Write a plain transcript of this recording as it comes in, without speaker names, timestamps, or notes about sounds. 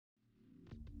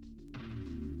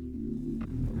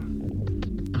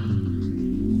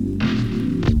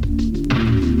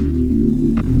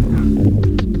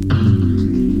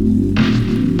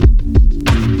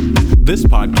This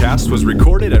podcast was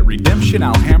recorded at Redemption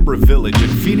Alhambra Village in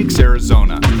Phoenix,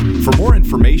 Arizona. For more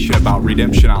information about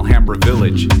Redemption Alhambra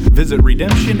Village, visit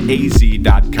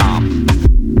redemptionaz.com.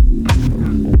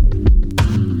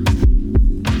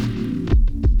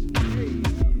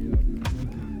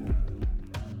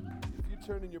 If you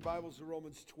turn in your Bibles to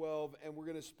Romans 12, and we're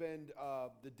going to spend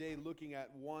the day looking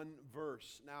at one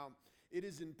verse. Now, it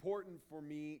is important for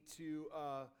me to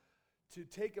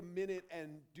take a minute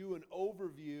and do an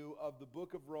overview of the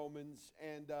book of Romans.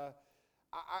 And I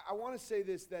want to say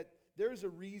this, that there's a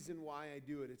reason why I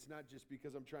do it. It's not just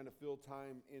because I'm trying to fill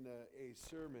time in a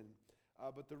sermon.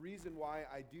 But the reason why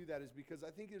I do that is because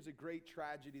I think there's a great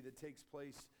tragedy that takes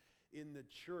place in the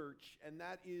church. And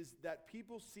that is that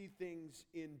people see things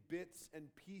in bits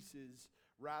and pieces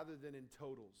rather than in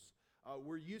totals.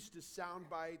 We're used to sound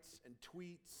bites and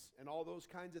tweets and all those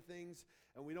kinds of things,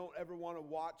 and we don't ever want to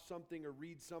watch something or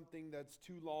read something that's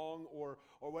too long or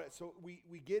what. So we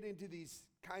get into these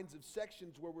kinds of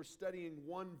sections where we're studying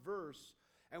one verse,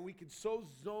 and we can so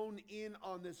zone in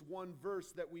on this one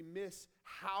verse that we miss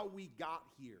how we got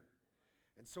here.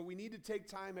 And so we need to take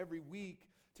time every week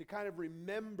to kind of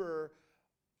remember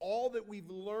all that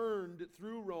we've learned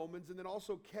through Romans, and then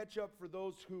also catch up for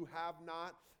those who have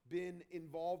not been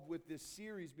involved with this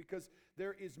series, because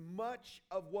there is much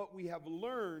of what we have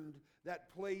learned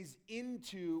that plays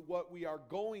into what we are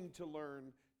going to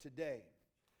learn today.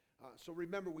 So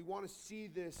remember, we want to see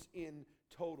this in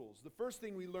totals. The first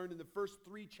thing we learned in the first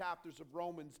 3 chapters of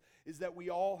Romans is that we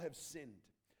all have sinned.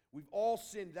 We've all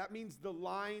sinned. That means the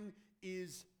line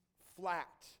is flat.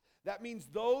 That means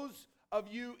those of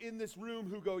you in this room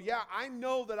who go, yeah, I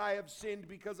know that I have sinned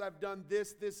because I've done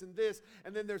this, this, and this.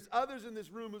 And then there's others in this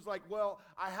room who's like, well,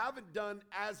 I haven't done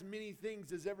as many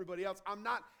things as everybody else. I'm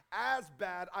not as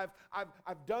bad. I've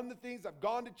done the things. I've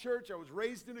gone to church. I was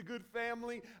raised in a good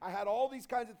family. I had all these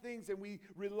kinds of things. And we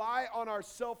rely on our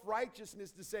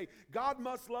self-righteousness to say, God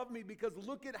must love me because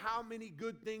look at how many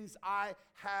good things I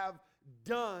have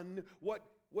done.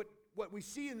 What we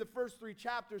see in the first 3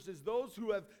 chapters is those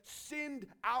who have sinned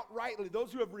outrightly,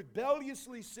 those who have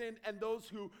rebelliously sinned, and those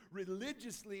who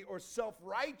religiously or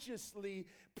self-righteously,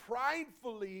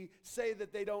 pridefully say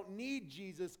that they don't need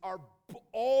Jesus are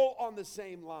all on the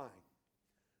same line.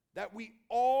 That we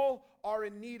all are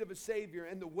in need of a Savior.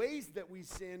 And the ways that we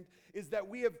sinned is that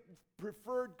we have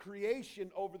preferred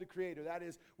creation over the Creator. That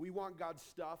is, we want God's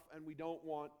stuff and we don't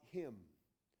want Him.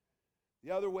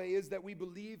 The other way is that we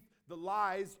believe the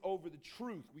lies over the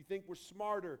truth. We think we're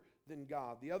smarter than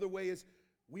God. The other way is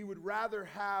we would rather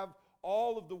have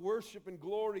all of the worship and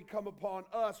glory come upon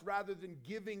us rather than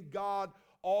giving God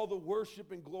all the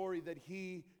worship and glory that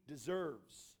He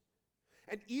deserves.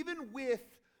 And even with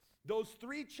those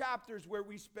 3 chapters where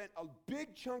we spent a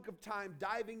big chunk of time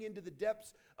diving into the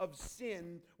depths of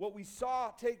sin, what we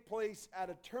saw take place at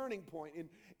a turning point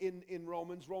in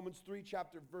Romans 3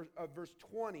 verse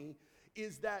 20,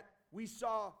 is that we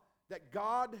saw that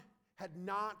God had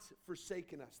not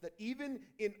forsaken us. That even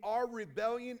in our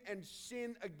rebellion and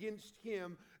sin against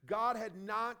Him, God had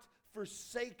not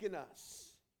forsaken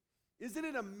us. Isn't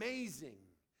it amazing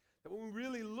that when we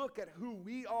really look at who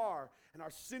we are and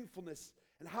our sinfulness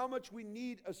and how much we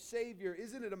need a Savior,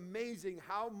 isn't it amazing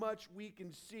how much we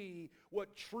can see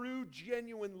what true,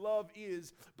 genuine love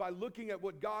is by looking at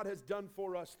what God has done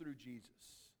for us through Jesus?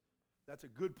 That's a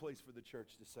good place for the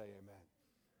church to say amen.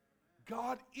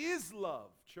 God is love,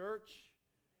 church.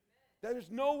 There's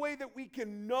no way that we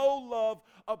can know love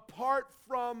apart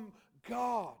from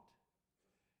God.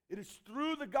 It is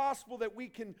through the gospel that we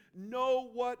can know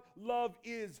what love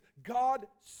is. God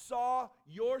saw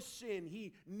your sin.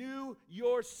 He knew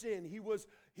your sin. He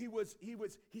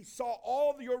saw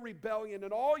all your rebellion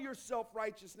and all your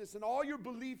self-righteousness and all your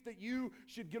belief that you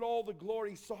should get all the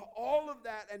glory. He saw all of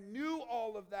that and knew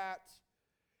all of that.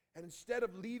 And instead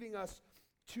of leaving us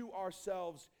to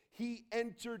ourselves, He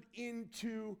entered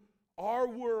into our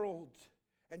world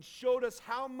and showed us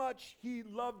how much He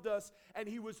loved us, and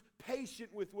He was patient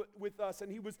with us,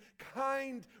 and He was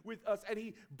kind with us, and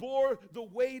He bore the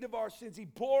weight of our sins. He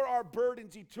bore our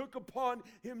burdens. He took upon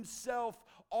Himself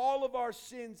all of our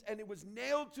sins, and it was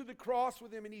nailed to the cross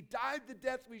with Him, and He died the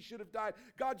death we should have died.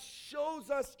 God shows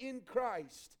us in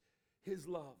Christ His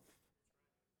love.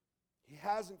 He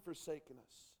hasn't forsaken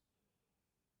us.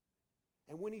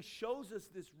 And when He shows us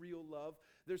this real love,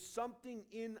 there's something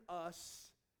in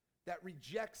us that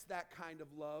rejects that kind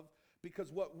of love,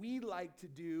 because what we like to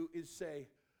do is say,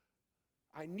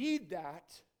 I need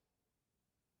that,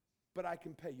 but I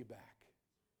can pay you back.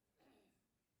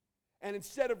 And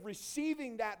instead of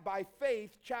receiving that by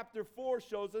faith, chapter 4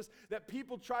 shows us that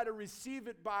people try to receive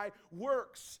it by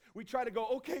works. We try to go,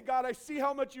 okay, God, I see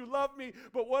how much you love me,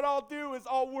 but what I'll do is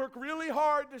I'll work really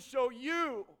hard to show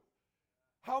you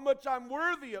how much I'm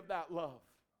worthy of that love.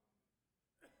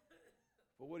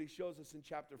 But what he shows us in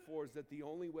chapter 4 is that the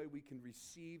only way we can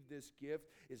receive this gift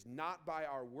is not by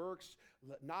our works,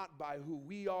 not by who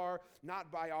we are,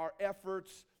 not by our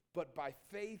efforts, but by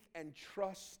faith and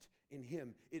trust in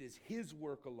him. It is his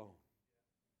work alone.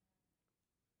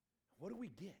 What do we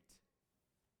get?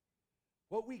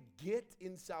 What we get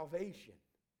in salvation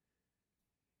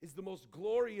is the most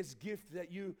glorious gift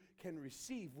that you can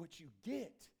receive. What you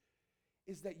get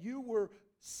is that you were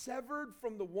severed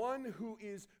from the one who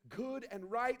is good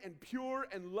and right and pure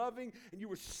and loving, and you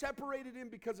were separated in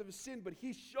because of his sin, but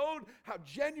he showed how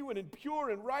genuine and pure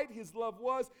and right his love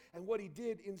was, and what he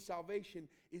did in salvation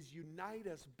is unite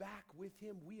us back with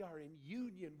him. We are in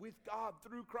union with God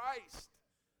through Christ.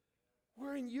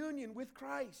 We're in union with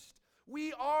Christ.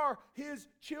 We are his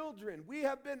children. We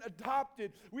have been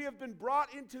adopted. We have been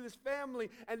brought into this family,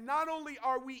 and not only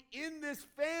are we in this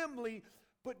family,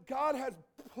 but God has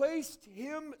placed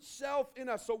himself in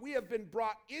us. So we have been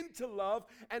brought into love,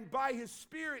 and by his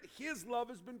Spirit, his love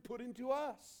has been put into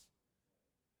us.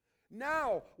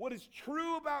 Now, what is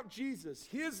true about Jesus,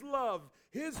 his love,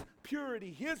 his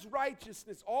purity, his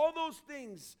righteousness, all those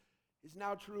things is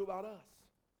now true about us.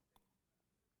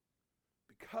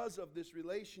 Because of this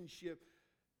relationship,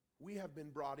 we have been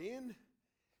brought in,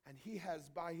 and he has,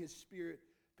 by his Spirit,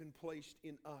 been placed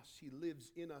in us. He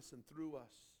lives in us and through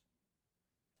us.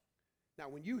 Now,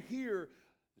 when you hear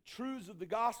the truths of the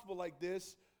gospel like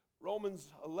this, Romans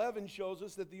 11 shows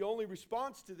us that the only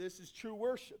response to this is true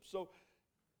worship. So,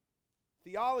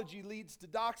 theology leads to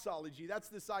doxology. That's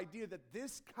this idea that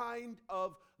this kind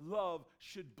of love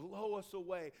should blow us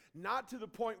away. Not to the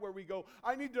point where we go,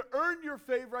 I need to earn your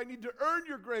favor, I need to earn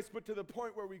your grace, but to the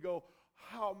point where we go,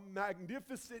 how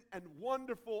magnificent and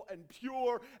wonderful and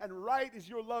pure and right is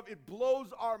your love. It blows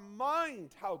our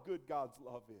mind how good God's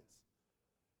love is.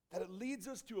 That it leads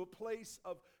us to a place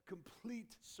of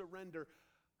complete surrender.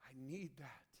 I need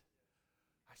that.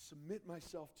 I submit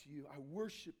myself to you. I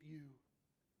worship you.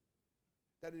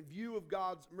 That in view of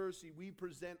God's mercy, we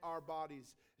present our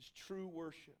bodies as true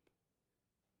worship.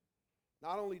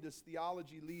 Not only does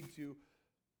theology lead to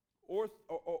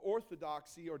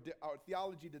orthodoxy or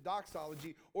theology to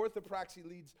doxology, orthodoxy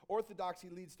leads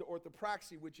to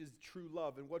orthopraxy, which is true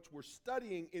love, and what we're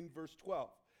studying in verse 12.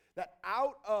 That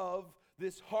out of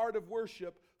this heart of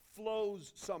worship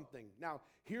flows something. Now,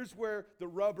 here's where the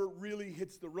rubber really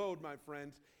hits the road, my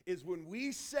friends, is when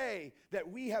we say that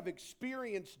we have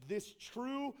experienced this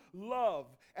true love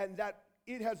and that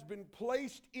it has been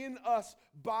placed in us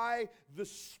by the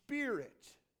Spirit.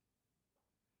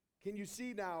 Can you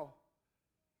see now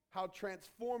how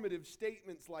transformative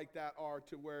statements like that are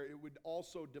to where it would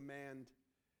also demand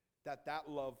that that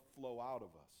love flow out of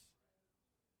us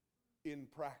in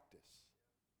practice?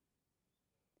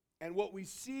 And what we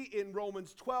see in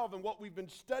Romans 12 and what we've been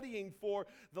studying for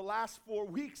the last 4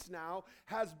 weeks now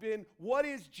has been what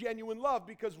is genuine love?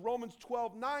 Because Romans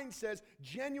 12:9 says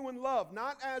genuine love,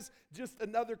 not as just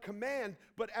another command,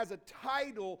 but as a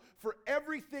title for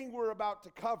everything we're about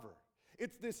to cover.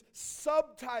 It's this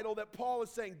subtitle that Paul is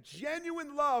saying,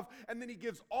 genuine love, and then he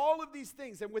gives all of these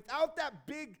things. And without that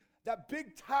big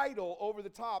title over the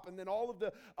top and then all of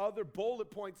the other bullet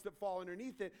points that fall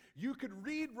underneath it, you could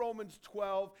read Romans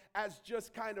 12 as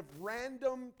just kind of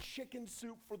random chicken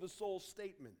soup for the soul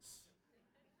statements.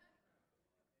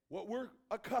 What we're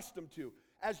accustomed to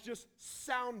as just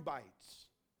sound bites.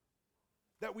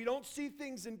 That we don't see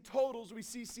things in totals, we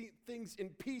see things in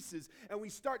pieces. And we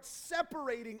start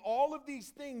separating all of these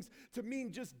things to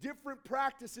mean just different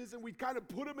practices, and we kind of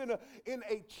put them in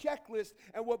a checklist.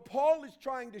 And what Paul is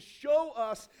trying to show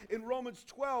us in Romans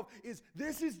 12 is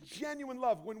this is genuine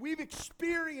love. When we've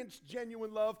experienced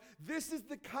genuine love, this is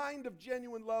the kind of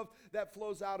genuine love that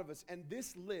flows out of us. And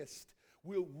this list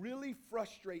will really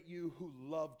frustrate you who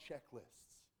love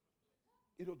checklists.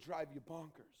 It'll drive you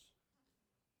bonkers.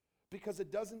 Because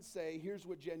it doesn't say, here's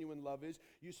what genuine love is.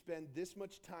 You spend this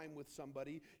much time with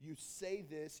somebody, you say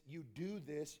this, you do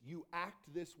this, you act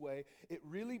this way. It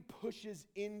really pushes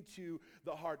into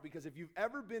the heart. Because if you've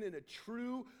ever been in a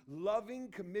true,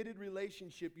 loving, committed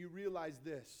relationship, you realize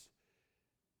this.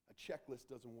 A checklist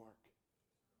doesn't work.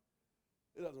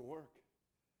 It doesn't work.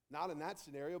 Not in that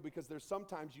scenario, because there's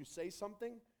sometimes you say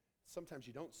something, sometimes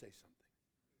you don't say something.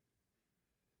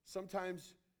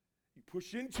 Sometimes You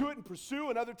push into it and pursue,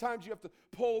 and other times you have to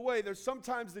pull away. There's some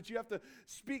times that you have to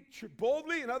speak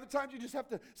boldly, and other times you just have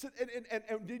to sit,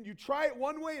 and then you try it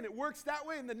one way and it works that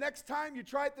way, and the next time you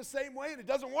try it the same way and it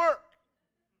doesn't work.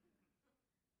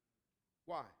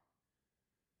 Why?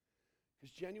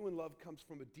 Because genuine love comes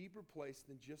from a deeper place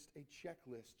than just a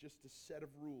checklist, just a set of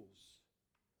rules.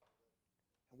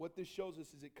 And what this shows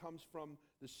us is it comes from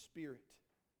the Spirit.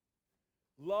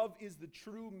 Love is the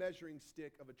true measuring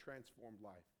stick of a transformed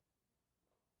life.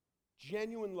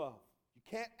 Genuine love. You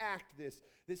can't act this.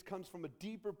 This comes from a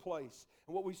deeper place.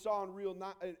 And what we saw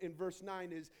in verse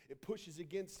 9 is it pushes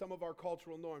against some of our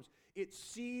cultural norms. It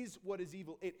sees what is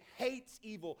evil. It hates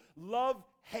evil. Love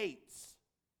hates.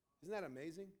 Isn't that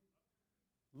amazing?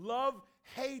 Love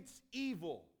hates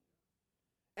evil.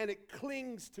 And it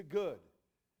clings to good.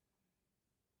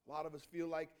 A lot of us feel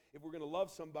like if we're going to love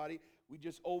somebody, we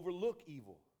just overlook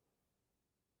evil.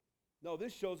 No,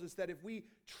 this shows us that if we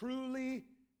truly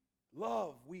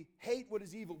love, we hate what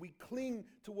is evil, we cling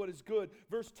to what is good.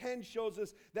 Verse 10 shows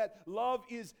us that love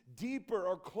is deeper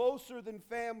or closer than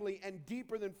family and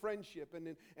deeper than friendship.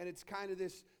 And it's kind of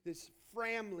this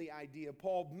family idea.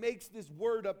 Paul makes this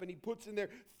word up and he puts in there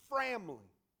family.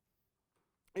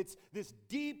 It's this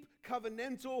deep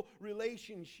covenantal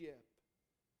relationship.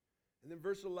 And then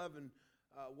verse 11,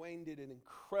 Wayne did an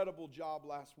incredible job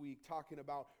last week talking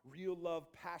about real love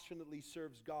passionately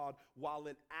serves God while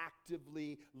it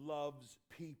actively loves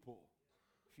people.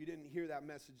 If you didn't hear that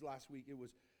message last week, it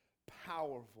was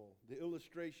powerful. The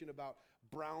illustration about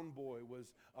Brown Boy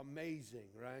was amazing,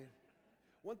 right?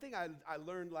 One thing I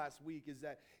learned last week is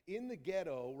that in the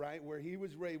ghetto, right, where he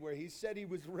was raised, where he said he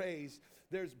was raised,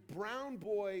 there's Brown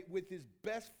Boy with his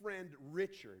best friend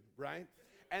Richard, right?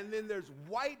 And then there's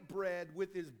White Bread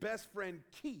with his best friend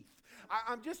Keith.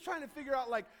 I'm just trying to figure out,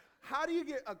 like, how do you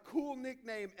get a cool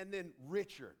nickname and then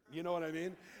Richard? You know what I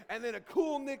mean? And then a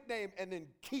cool nickname and then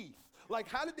Keith. Like,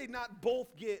 how did they not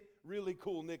both get really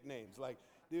cool nicknames? Like,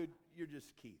 dude, you're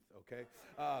just Keith, okay?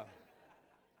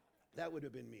 That would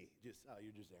have been me. You're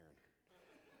just Aaron.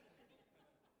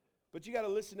 But you got to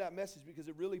listen to that message because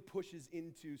it really pushes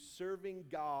into serving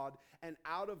God, and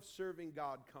out of serving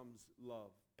God comes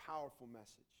love. Powerful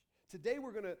message. Today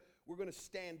we're gonna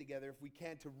stand together, if we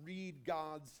can, to read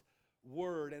God's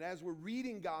word. And as we're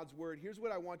reading God's word, here's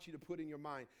what I want you to put in your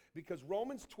mind. Because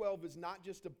Romans 12 is not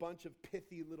just a bunch of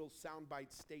pithy little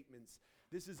soundbite statements.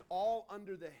 This is all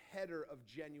under the header of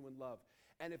genuine love.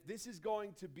 And if this is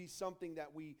going to be something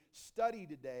that we study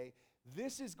today,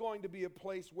 this is going to be a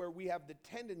place where we have the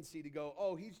tendency to go,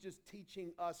 oh, he's just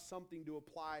teaching us something to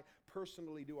apply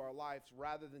personally to our lives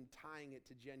rather than tying it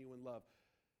to genuine love.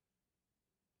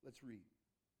 Let's read.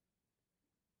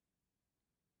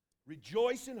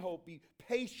 Rejoice in hope, be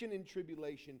patient in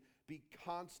tribulation, be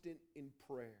constant in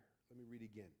prayer. Let me read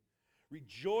again.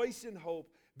 Rejoice in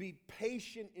hope, be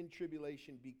patient in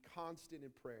tribulation, be constant in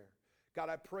prayer. God,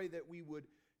 I pray that we would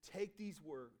take these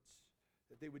words,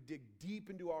 that they would dig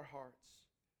deep into our hearts,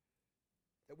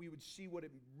 that we would see what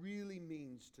it really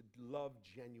means to love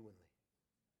genuinely.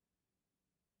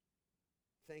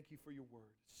 Thank you for your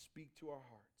word. Speak to our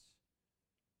hearts.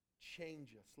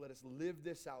 Change us. Let us live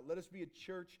this out. Let us be a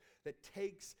church that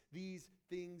takes these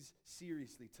things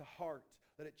seriously, to heart.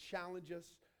 Let it challenge us,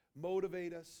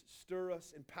 motivate us, stir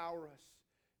us, empower us.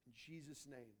 In Jesus'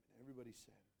 name. Everybody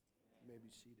said, you may be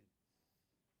seated.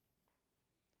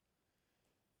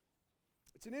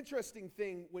 It's an interesting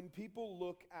thing when people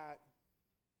look at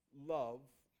love.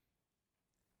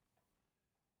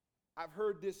 I've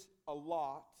heard this a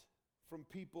lot from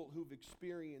people who've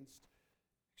experienced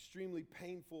extremely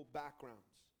painful backgrounds.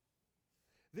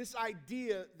 This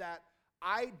idea that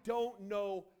I don't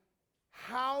know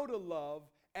how to love,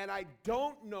 and I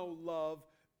don't know love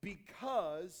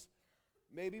because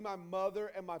maybe my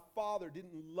mother and my father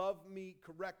didn't love me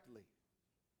correctly.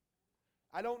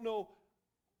 I don't know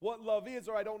what love is,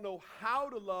 or I don't know how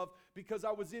to love because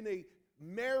I was in a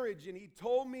marriage and he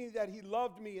told me that he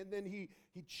loved me, and then he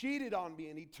cheated on me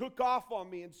and he took off on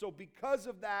me, and so because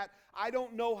of that I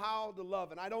don't know how to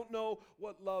love and I don't know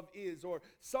what love is. Or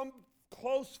some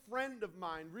close friend of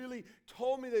mine really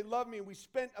told me they loved me and we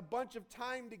spent a bunch of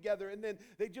time together, and then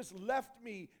they just left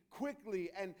me quickly,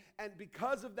 and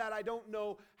because of that I don't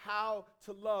know how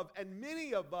to love. And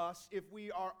many of us, if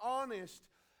we are honest,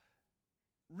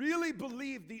 really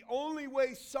believe the only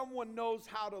way someone knows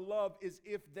how to love is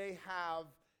if they have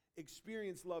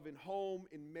experienced love in home,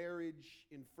 in marriage,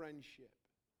 in friendship.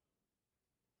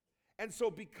 And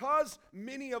so because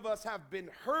many of us have been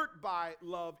hurt by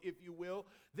love, if you will,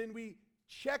 then we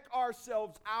check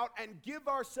ourselves out and give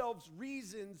ourselves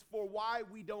reasons for why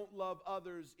we don't love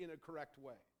others in a correct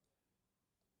way.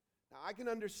 Now, I can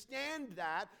understand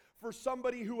that for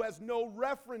somebody who has no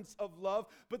reference of love,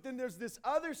 but then there's this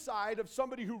other side of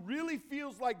somebody who really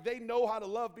feels like they know how to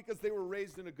love because they were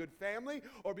raised in a good family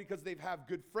or because they've had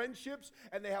good friendships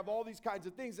and they have all these kinds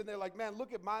of things, and they're like, man,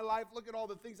 look at my life, look at all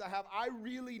the things I have. I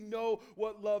really know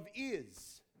what love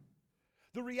is.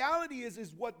 The reality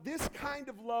is what this kind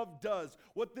of love does,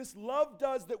 what this love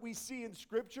does that we see in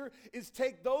Scripture is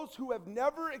take those who have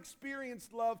never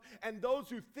experienced love and those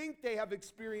who think they have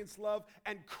experienced love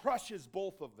and crushes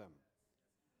both of them.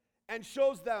 And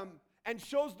shows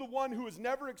the one who has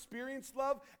never experienced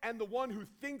love and the one who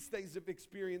thinks they have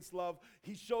experienced love,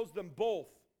 he shows them both.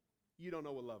 You don't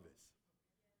know what love is.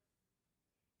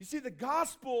 You see, the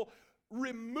gospel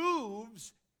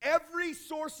removes every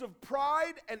source of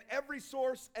pride and every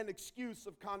source and excuse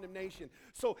of condemnation.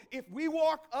 So if we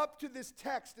walk up to this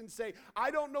text and say, I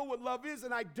don't know what love is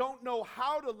and I don't know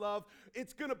how to love,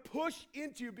 it's going to push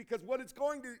into you, because what it's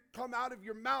going to come out of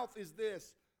your mouth is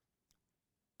this: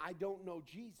 I don't know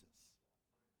Jesus.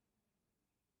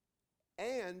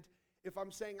 And if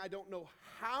I'm saying I don't know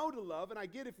how to love, and I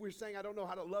get if we're saying I don't know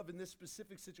how to love in this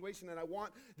specific situation and I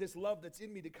want this love that's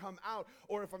in me to come out,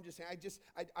 or if I'm just saying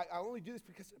I only do this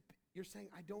because you're saying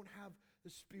I don't have the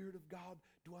Spirit of God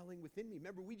dwelling within me.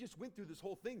 Remember, we just went through this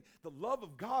whole thing. The love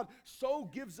of God so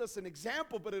gives us an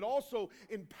example, but it also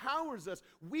empowers us.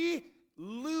 We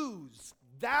lose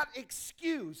that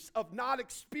excuse of not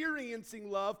experiencing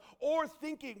love or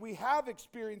thinking we have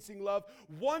experiencing love.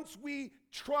 Once we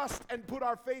trust and put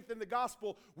our faith in the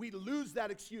gospel, we lose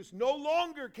that excuse. No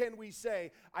longer can we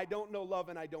say, I don't know love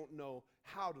and I don't know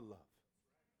how to love.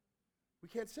 We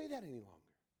can't say that any longer.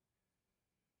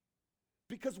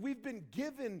 Because we've been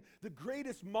given the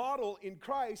greatest model in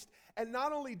Christ, and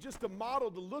not only just a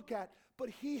model to look at, but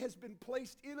He has been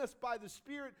placed in us by the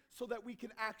Spirit so that we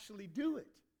can actually do it.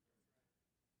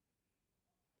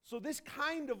 So this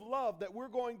kind of love that we're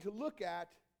going to look at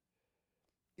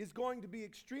is going to be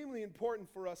extremely important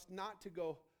for us not to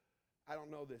go, I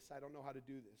don't know this, I don't know how to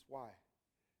do this. Why?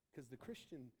 Because the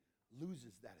Christian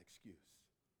loses that excuse.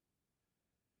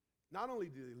 Not only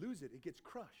do they lose it, it gets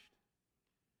crushed.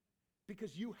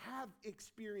 Because you have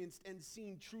experienced and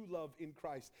seen true love in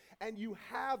Christ, and you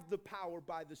have the power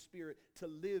by the Spirit to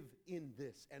live in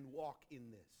this and walk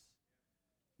in this.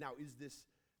 Now, is this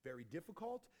very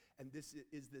difficult? And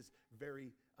is this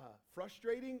very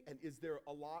frustrating? And is there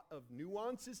a lot of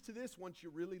nuances to this once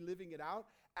you're really living it out?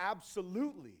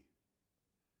 Absolutely.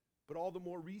 But all the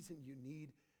more reason you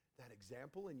need that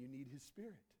example and you need His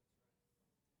Spirit.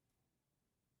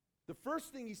 The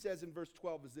first thing he says in verse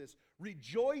 12 is this: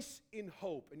 rejoice in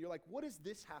hope. And you're like, what does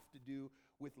this have to do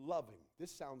with loving?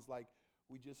 This sounds like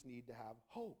we just need to have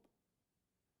hope.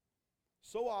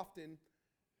 So often,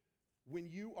 when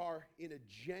you are in a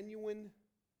genuine,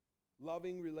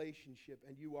 loving relationship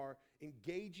and you are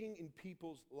engaging in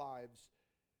people's lives,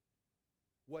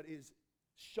 what is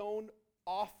shown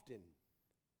often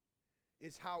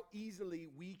is how easily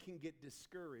we can get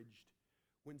discouraged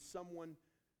when someone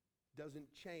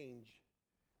doesn't change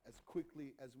as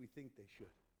quickly as we think they should.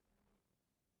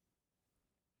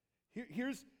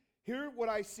 Here's what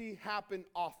I see happen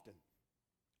often.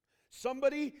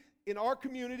 Somebody in our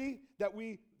community that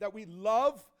we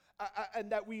love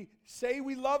and that we say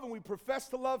we love and we profess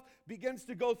to love begins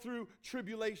to go through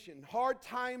tribulation, hard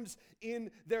times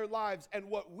in their lives. And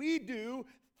what we do,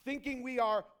 thinking we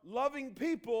are loving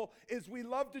people, is we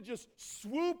love to just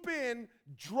swoop in,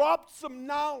 drop some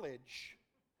knowledge,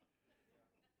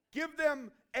 give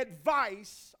them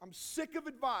advice. I'm sick of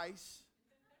advice.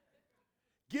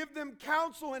 Give them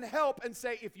counsel and help and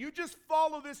say, if you just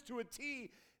follow this to a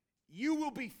T, you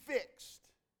will be fixed.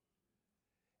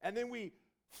 And then we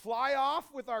fly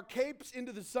off with our capes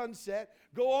into the sunset,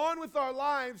 go on with our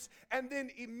lives, and then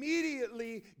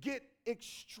immediately get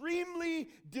extremely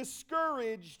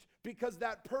discouraged because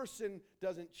that person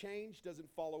doesn't change, doesn't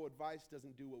follow advice,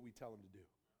 doesn't do what we tell them to do.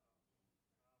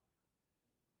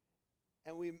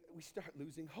 And we start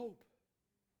losing hope.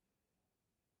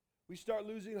 We start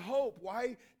losing hope.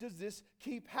 Why does this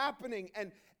keep happening?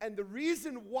 And the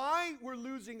reason why we're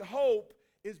losing hope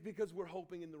is because we're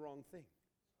hoping in the wrong thing.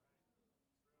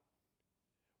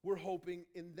 We're hoping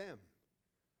in them.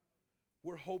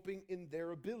 We're hoping in their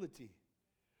ability.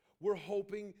 We're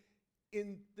hoping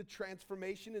in the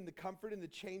transformation and the comfort and the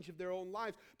change of their own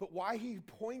lives. But why he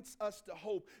points us to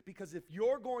hope, because if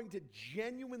you're going to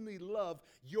genuinely love,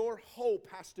 your hope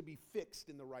has to be fixed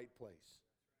in the right place.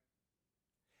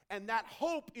 And that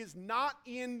hope is not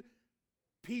in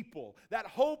people. That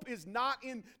hope is not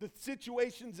in the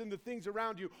situations and the things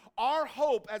around you. Our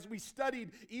hope, as we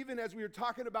studied, even as we were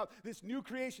talking about this new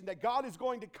creation, that God is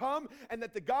going to come, and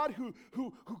that the God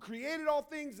who created all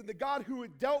things, and the God who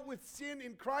had dealt with sin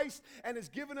in Christ and has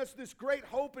given us this great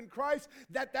hope in Christ,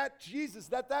 that Jesus,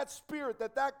 that Spirit,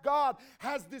 that God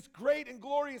has this great and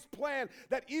glorious plan,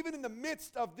 that even in the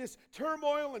midst of this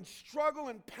turmoil and struggle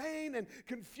and pain and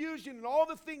confusion and all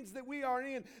the things that we are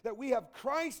in, that we have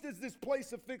Christ as this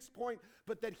place of fixed point,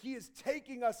 but that He is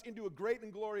taking us into a great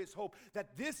and glorious hope,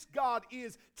 that this God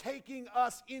is taking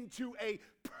us into a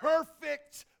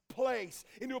perfect place,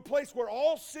 into a place where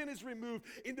all sin is removed,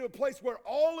 into a place where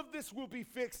all of this will be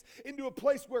fixed, into a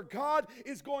place where God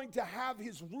is going to have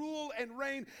His rule and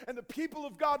reign, and the people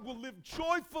of God will live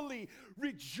joyfully,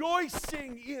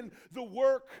 rejoicing in the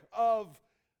work of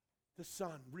the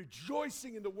Son,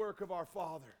 rejoicing in the work of our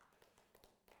Father.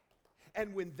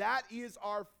 And when that is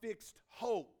our fixed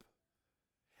hope,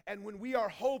 and when we are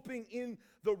hoping in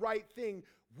the right thing,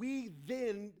 we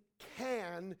then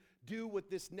can do what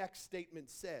this next statement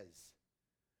says.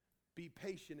 Be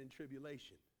patient in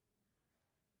tribulation.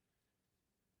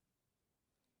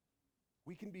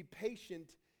 We can be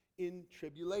patient in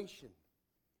tribulation.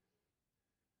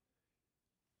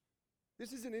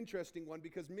 This is an interesting one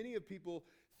because many of people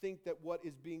think that what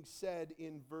is being said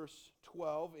in verse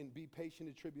 12, in be patient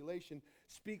in tribulation,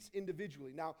 speaks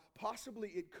individually. Now, possibly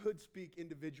it could speak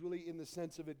individually in the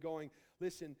sense of it going,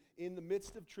 listen, in the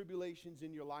midst of tribulations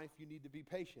in your life, you need to be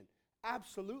patient.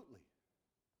 Absolutely.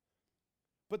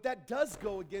 But that does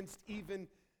go against even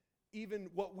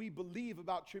what we believe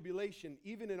about tribulation.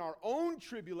 Even in our own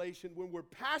tribulation, when we're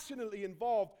passionately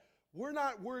involved, we're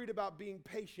not worried about being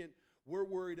patient, we're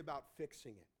worried about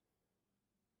fixing it.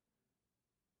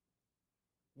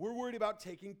 We're worried about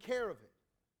taking care of it.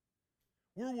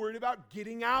 We're worried about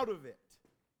getting out of it,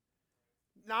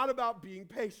 not about being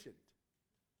patient.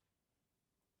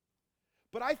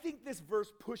 But I think this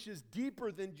verse pushes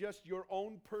deeper than just your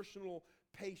own personal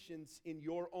patience in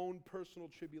your own personal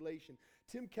tribulation.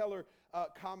 Tim Keller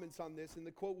comments on this, and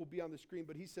the quote will be on the screen,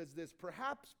 but he says this: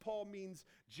 perhaps Paul means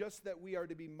just that we are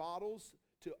to be models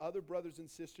to other brothers and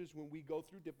sisters when we go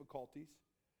through difficulties.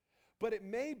 But it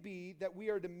may be that we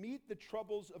are to meet the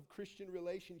troubles of Christian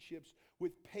relationships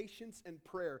with patience and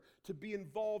prayer. To be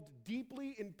involved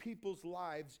deeply in people's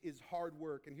lives is hard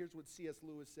work. And here's what C.S.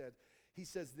 Lewis said. He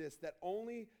says this, that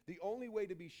the only way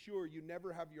to be sure you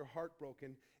never have your heart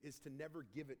broken is to never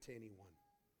give it to anyone.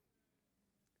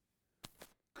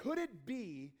 Could it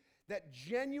be that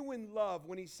genuine love,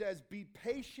 when he says be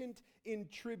patient in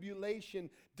tribulation,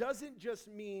 doesn't just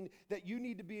mean that you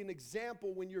need to be an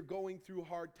example when you're going through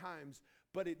hard times,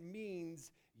 but it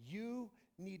means you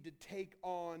need to take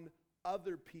on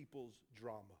other people's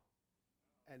drama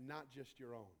and not just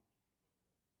your own.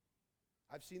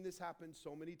 I've seen this happen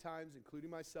so many times, including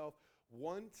myself.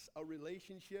 Once a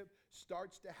relationship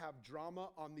starts to have drama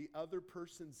on the other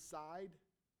person's side,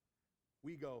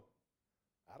 we go,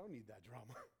 I don't need that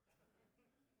drama.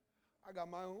 I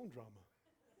got my own drama.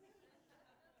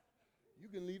 You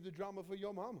can leave the drama for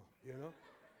your mama, you know?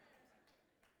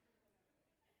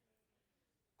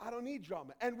 I don't need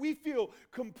drama. And we feel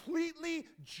completely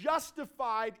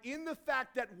justified in the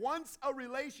fact that once a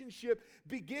relationship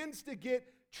begins to get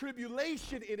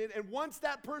tribulation in it, and once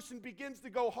that person begins to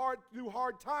go through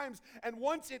hard times, and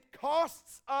once it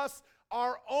costs us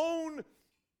our own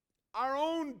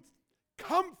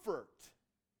comfort,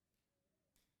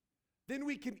 then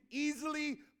we can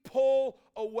easily pull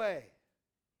away.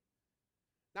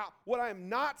 Now, what I'm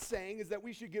not saying is that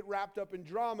we should get wrapped up in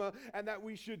drama and that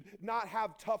we should not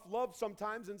have tough love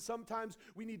sometimes, and sometimes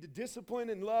we need to discipline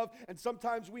and love, and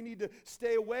sometimes we need to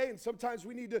stay away, and sometimes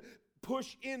we need to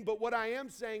push in. But what I am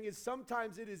saying is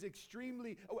sometimes it is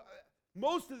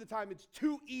most of the time it's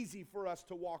too easy for us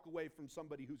to walk away from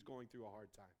somebody who's going through a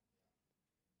hard time.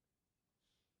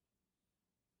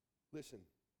 Listen,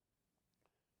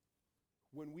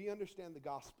 when we understand the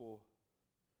gospel,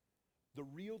 the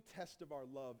real test of our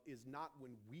love is not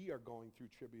when we are going through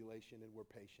tribulation and we're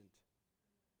patient,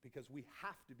 because we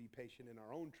have to be patient in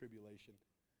our own tribulation.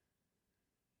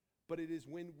 But it is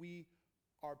when we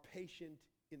are patient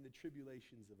in the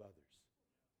tribulations of others.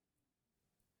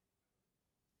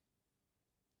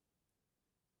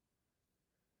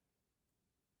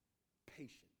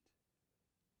 Patient.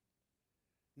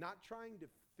 Not trying to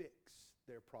fix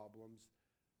their problems,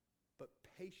 but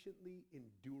patiently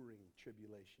enduring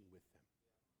tribulation with them.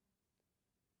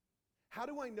 How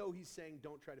do I know he's saying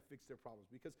don't try to fix their problems?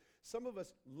 Because some of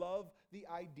us love the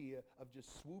idea of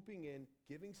just swooping in,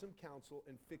 giving some counsel,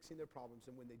 and fixing their problems,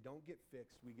 and when they don't get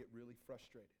fixed, we get really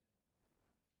frustrated.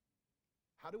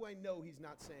 How do I know he's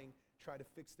not saying try to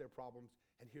fix their problems?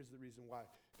 And here's the reason why.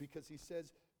 Because he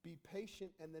says, be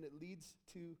patient, and then it leads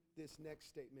to this next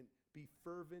statement, be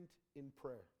fervent in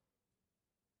prayer.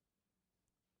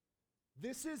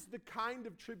 This is the kind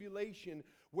of tribulation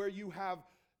where you have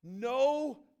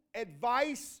no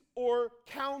advice or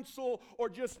counsel or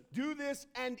just do this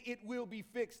and it will be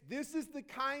fixed. This is the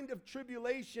kind of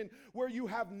tribulation where you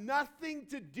have nothing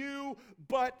to do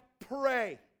but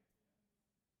pray.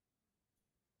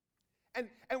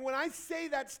 And when I say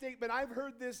that statement, I've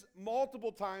heard this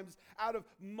multiple times out of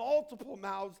multiple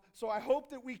mouths, so I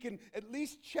hope that we can at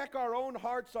least check our own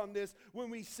hearts on this when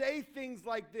we say things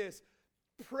like this.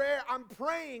 Prayer, I'm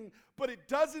praying, but it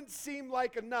doesn't seem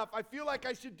like enough. I feel like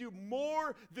I should do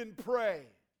more than pray.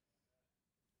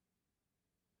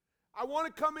 I want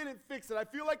to come in and fix it. I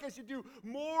feel like I should do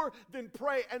more than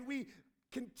pray. And we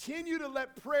continue to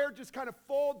let prayer just kind of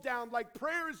fall down. Like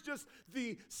prayer is just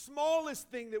the smallest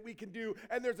thing that we can do.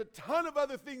 And there's a ton of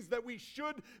other things that we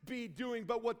should be doing.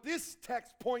 But what this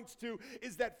text points to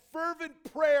is that fervent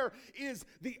prayer is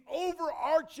the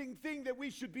overarching thing that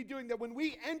we should be doing. That when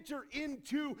we enter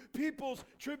into people's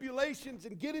tribulations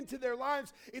and get into their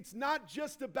lives, it's not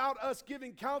just about us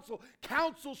giving counsel.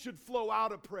 Counsel should flow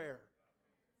out of prayer.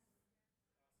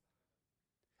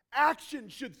 Action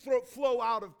should flow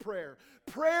out of prayer.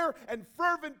 Prayer and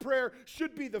fervent prayer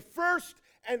should be the first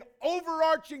and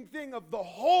overarching thing of the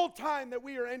whole time that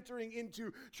we are entering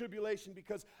into tribulation.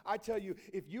 Because I tell you,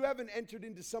 if you haven't entered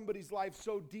into somebody's life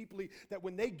so deeply that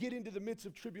when they get into the midst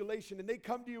of tribulation and they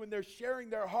come to you and they're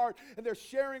sharing their heart and they're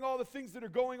sharing all the things that are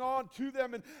going on to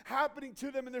them and happening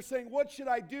to them and they're saying, what should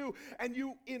I do? And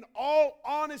you, in all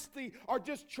honesty, are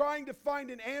just trying to find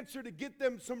an answer to get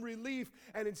them some relief.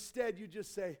 And instead you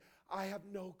just say, I have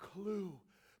no clue,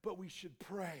 but we should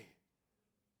pray.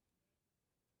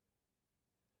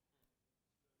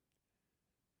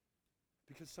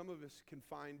 Because some of us can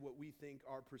find what we think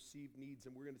are perceived needs,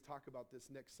 and we're going to talk about this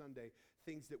next Sunday,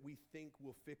 things that we think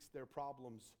will fix their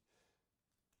problems.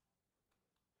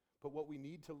 But what we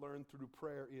need to learn through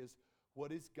prayer is,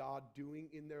 what is God doing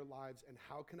in their lives, and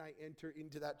how can I enter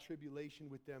into that tribulation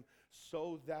with them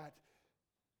so that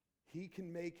He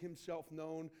can make Himself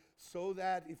known, so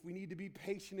that if we need to be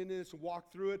patient in this and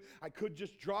walk through it, I could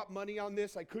just drop money on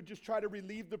this. I could just try to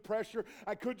relieve the pressure.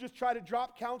 I could just try to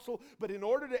drop counsel. But in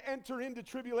order to enter into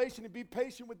tribulation and be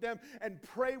patient with them and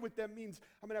pray with them means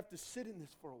I'm going to have to sit in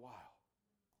this for a while.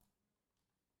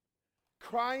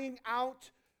 Crying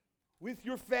out with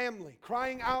your family,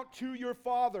 crying out to your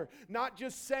Father, not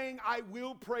just saying, I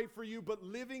will pray for you, but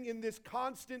living in this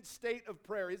constant state of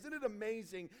prayer. Isn't it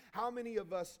amazing how many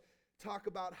of us talk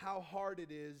about how hard it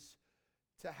is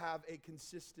to have a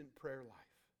consistent prayer life?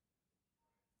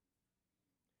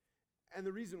 And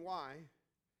the reason why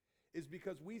is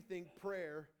because we think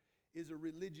prayer is a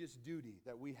religious duty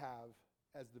that we have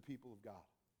as the people of God.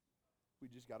 We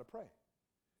just got to pray.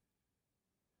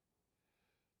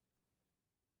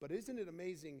 But isn't it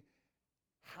amazing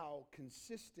how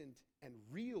consistent and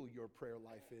real your prayer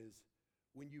life is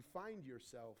when you find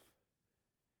yourself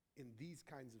in these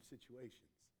kinds of situations?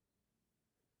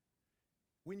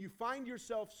 When you find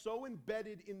yourself so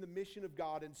embedded in the mission of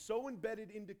God and so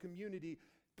embedded into community,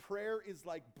 prayer is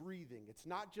like breathing. It's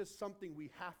not just something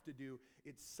we have to do,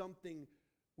 it's something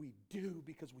we do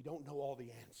because we don't know all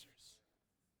the answers.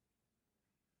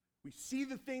 We see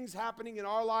the things happening in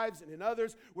our lives and in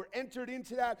others. We're entered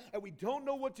into that and we don't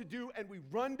know what to do, and we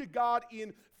run to God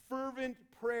in fervent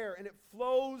prayer, and it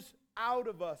flows out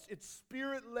of us. It's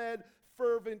Spirit-led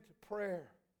fervent prayer.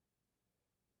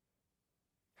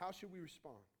 How should we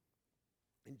respond?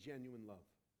 In genuine love.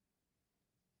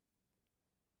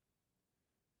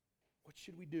 What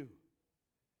should we do?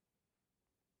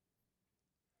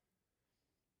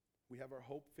 We have our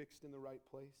hope fixed in the right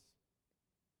place.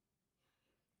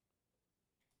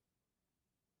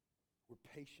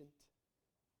 We're patient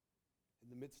in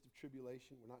the midst of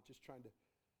tribulation. We're not just trying to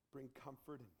bring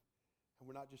comfort, and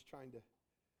we're not just trying to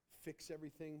fix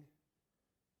everything.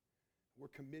 We're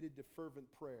committed to fervent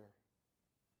prayer.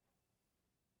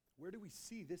 Where do we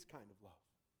see this kind of love?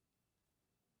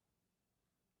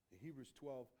 Hebrews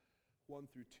 12, 1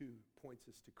 through 2 points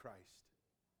us to Christ.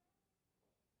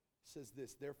 It says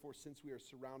this, therefore, since we are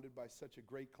surrounded by such a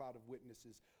great cloud of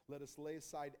witnesses, let us lay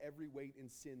aside every weight and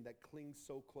sin that clings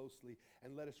so closely,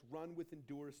 and let us run with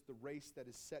endurance the race that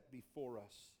is set before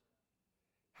us.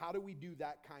 How do we do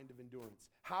that kind of endurance?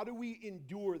 How do we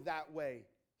endure that way?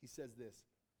 He says this,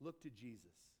 look to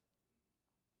Jesus,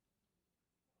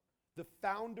 the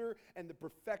founder and the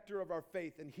perfecter of our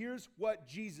faith. And here's what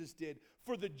Jesus did.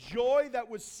 For the joy that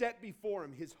was set before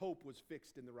him, his hope was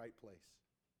fixed in the right place.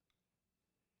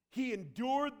 He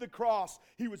endured the cross.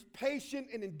 He was patient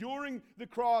in enduring the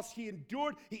cross. He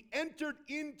endured. He entered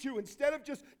into, instead of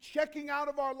just checking out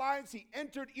of our lives, he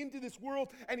entered into this world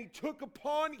and he took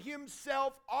upon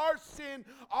himself our sin,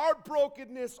 our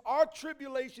brokenness, our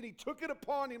tribulation. He took it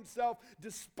upon himself,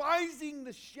 despising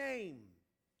the shame.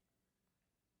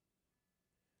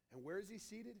 And where is he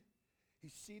seated?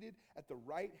 He's seated at the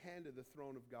right hand of the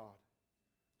throne of God.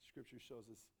 Scripture shows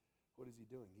us, what is he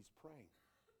doing? He's praying.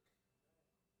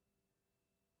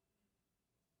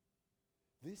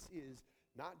 This is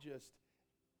not just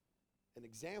an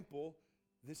example,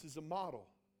 this is a model.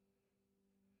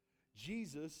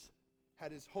 Jesus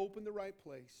had his hope in the right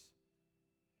place,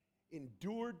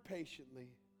 endured patiently,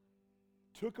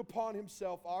 took upon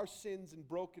himself our sins and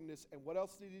brokenness, and what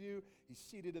else did he do? He's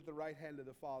seated at the right hand of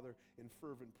the Father in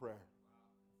fervent prayer.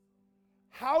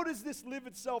 How does this live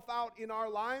itself out in our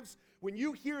lives? When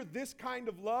you hear this kind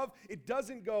of love, it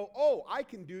doesn't go, oh, I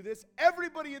can do this.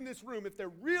 Everybody in this room, if they're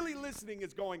really listening,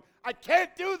 is going, I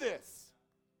can't do this.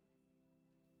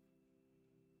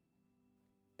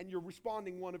 And you're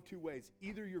responding one of two ways.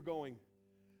 Either you're going,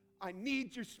 I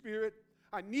need your Spirit.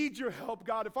 I need your help,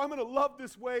 God. If I'm going to love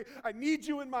this way, I need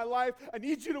you in my life. I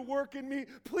need you to work in me.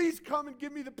 Please come and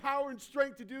give me the power and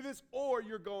strength to do this. Or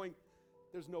you're going,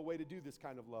 there's no way to do this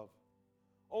kind of love.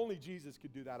 Only Jesus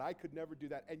could do that. I could never do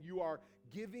that. And you are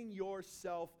giving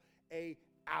yourself a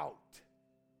out.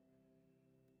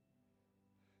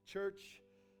 Church,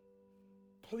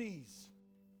 please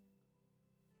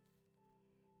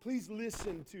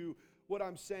listen to what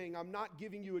I'm saying. I'm not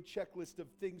giving you a checklist of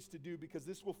things to do because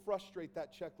this will frustrate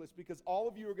that checklist, because all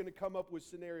of you are going to come up with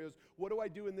scenarios. What do I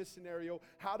do in this scenario?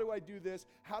 How do I do this?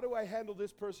 How do I handle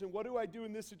this person? What do I do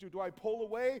in this situation? Do I pull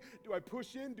away? Do I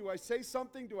push in? Do I say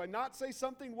something? Do I not say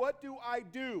something? What do I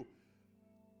do?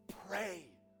 Pray.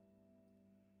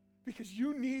 Because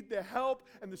you need the help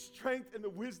and the strength and the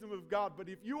wisdom of God. But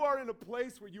if you are in a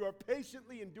place where you are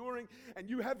patiently enduring and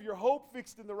you have your hope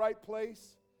fixed in the right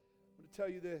place, I'm going to tell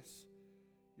you this.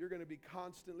 You're going to be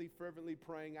constantly, fervently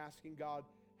praying, asking God,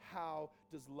 how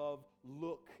does love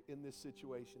look in this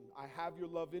situation? I have your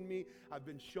love in me. I've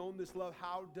been shown this love.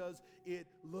 How does it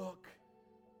look?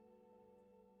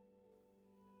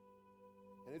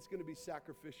 And it's going to be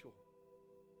sacrificial.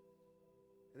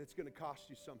 And it's going to cost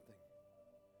you something.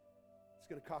 It's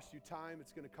going to cost you time.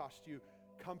 It's going to cost you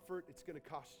comfort. It's going to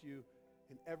cost you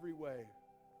in every way.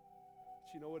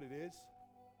 But you know what it is?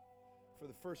 For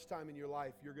the first time in your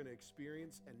life, you're going to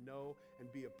experience and know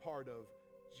and be a part of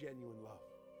genuine love.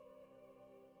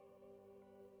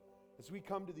 As we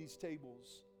come to these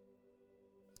tables,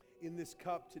 in this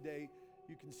cup today,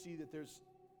 you can see that there's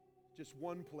just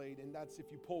one plate, and that's if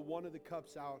you pull one of the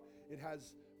cups out, it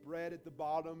has bread at the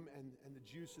bottom and the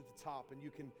juice at the top, and you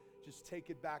can just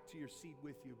take it back to your seat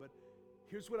with you. But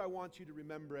here's what I want you to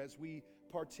remember as we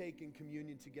partake in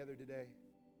communion together today.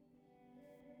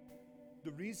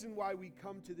 The reason why we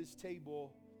come to this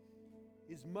table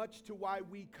is much to why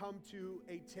we come to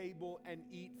a table and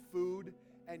eat food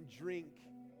and drink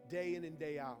day in and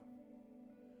day out.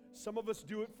 Some of us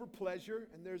do it for pleasure,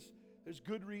 and there's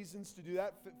good reasons to do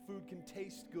that. Food can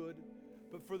taste good.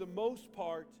 But for the most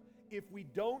part, if we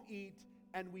don't eat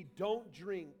and we don't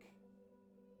drink,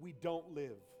 we don't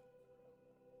live.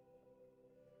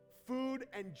 Food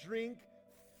and drink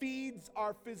feeds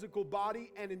our physical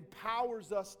body and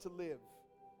empowers us to live.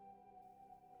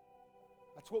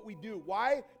 That's what we do.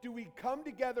 Why do we come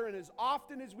together, and as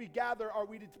often as we gather are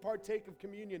we to partake of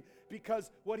communion?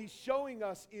 Because what he's showing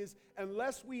us is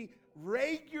unless we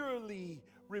regularly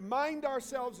remind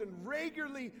ourselves and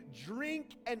regularly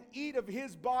drink and eat of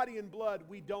his body and blood,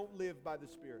 we don't live by the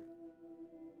Spirit.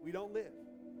 We don't live.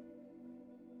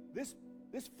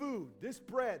 This food, this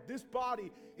bread, this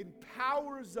body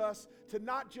empowers us to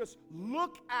not just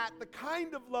look at the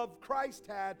kind of love Christ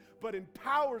had, but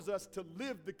empowers us to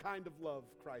live the kind of love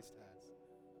Christ has.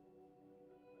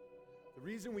 The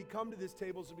reason we come to this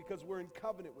table is because we're in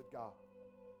covenant with God.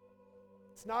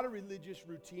 It's not a religious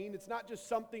routine. It's not just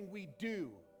something we do.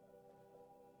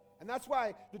 And that's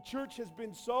why the church has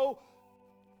been so,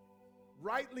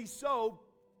 rightly so,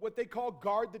 what they call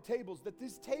guard the tables, that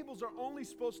these tables are only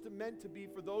meant to be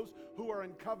for those who are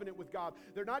in covenant with God.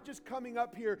 They're not just coming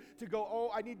up here to go, oh,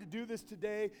 I need to do this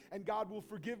today and God will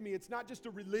forgive me. It's not just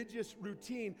a religious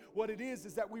routine. What it is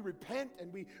that we repent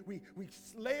and we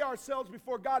lay ourselves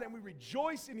before God and we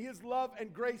rejoice in his love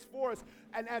and grace for us.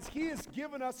 And as he has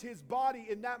given us his body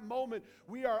in that moment,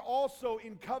 we are also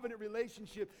in covenant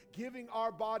relationship, giving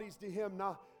our bodies to him.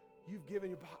 Now, you've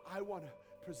given your body. I want to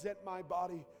present my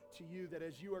body to you that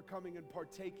as you are coming and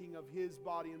partaking of His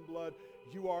body and blood,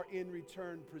 you are in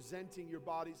return presenting your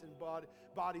bodies and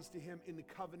bodies to Him in the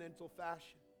covenantal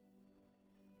fashion.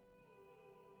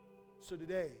 So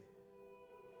today,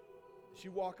 as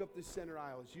you walk up this center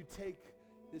aisle, as you take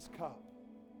this cup,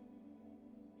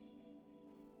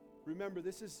 remember,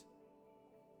 this is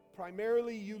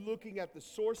primarily you looking at the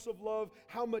source of love,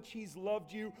 how much He's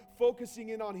loved you, focusing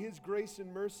in on His grace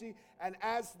and mercy. And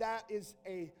as that is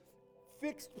a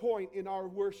fixed point in our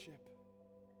worship,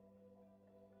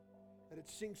 that it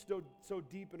sinks so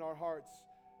deep in our hearts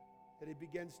that it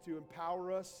begins to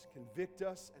empower us, convict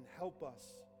us, and help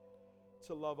us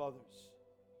to love others.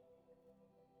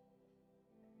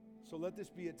 So let this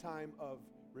be a time of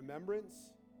remembrance,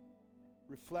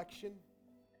 reflection,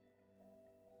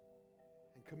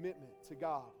 and commitment to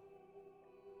God.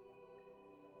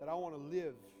 That I want to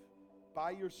live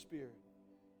by your Spirit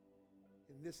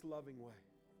in this loving way.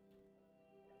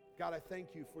 God, I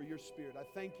thank you for your Spirit. I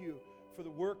thank you for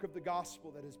the work of the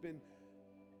gospel that has been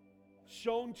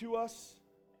shown to us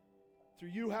through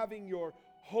you having your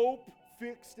hope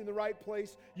fixed in the right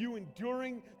place, you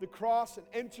enduring the cross and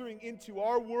entering into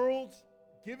our world,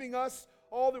 giving us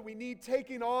all that we need,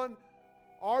 taking on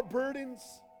our burdens.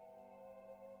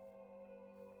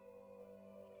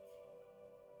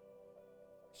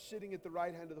 Sitting at the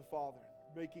right hand of the Father,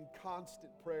 making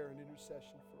constant prayer and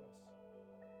intercession for us.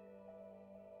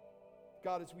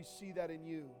 God, as we see that in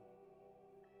you,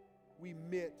 we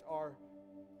admit our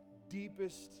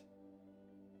deepest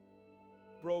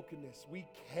brokenness. We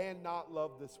cannot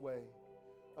love this way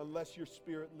unless your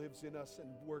Spirit lives in us and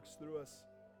works through us.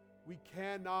 We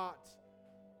cannot,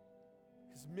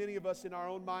 because many of us in our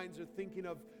own minds are thinking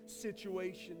of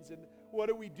situations and what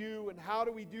do we do and how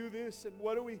do we do this and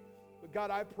what do we... But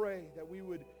God, I pray that we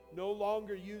would no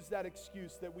longer use that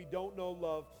excuse that we don't know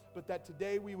love, but that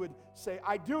today we would say,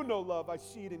 I do know love. I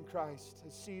see it in Christ.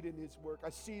 I see it in His work. I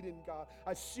see it in God.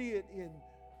 I see it in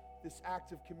this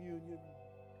act of communion.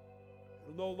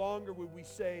 No longer would we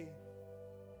say,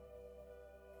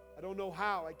 I don't know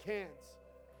how, I can't,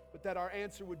 but that our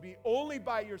answer would be only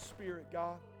by your Spirit,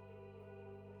 God.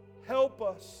 Help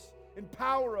us,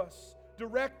 empower us,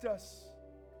 direct us.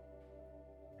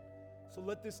 So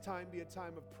let this time be a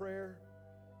time of prayer,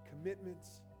 commitment,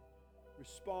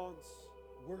 response,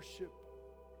 worship,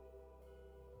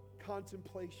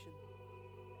 contemplation.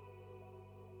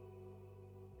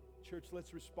 Church,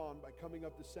 let's respond by coming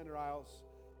up the center aisles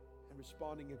and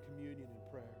responding in communion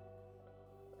and prayer.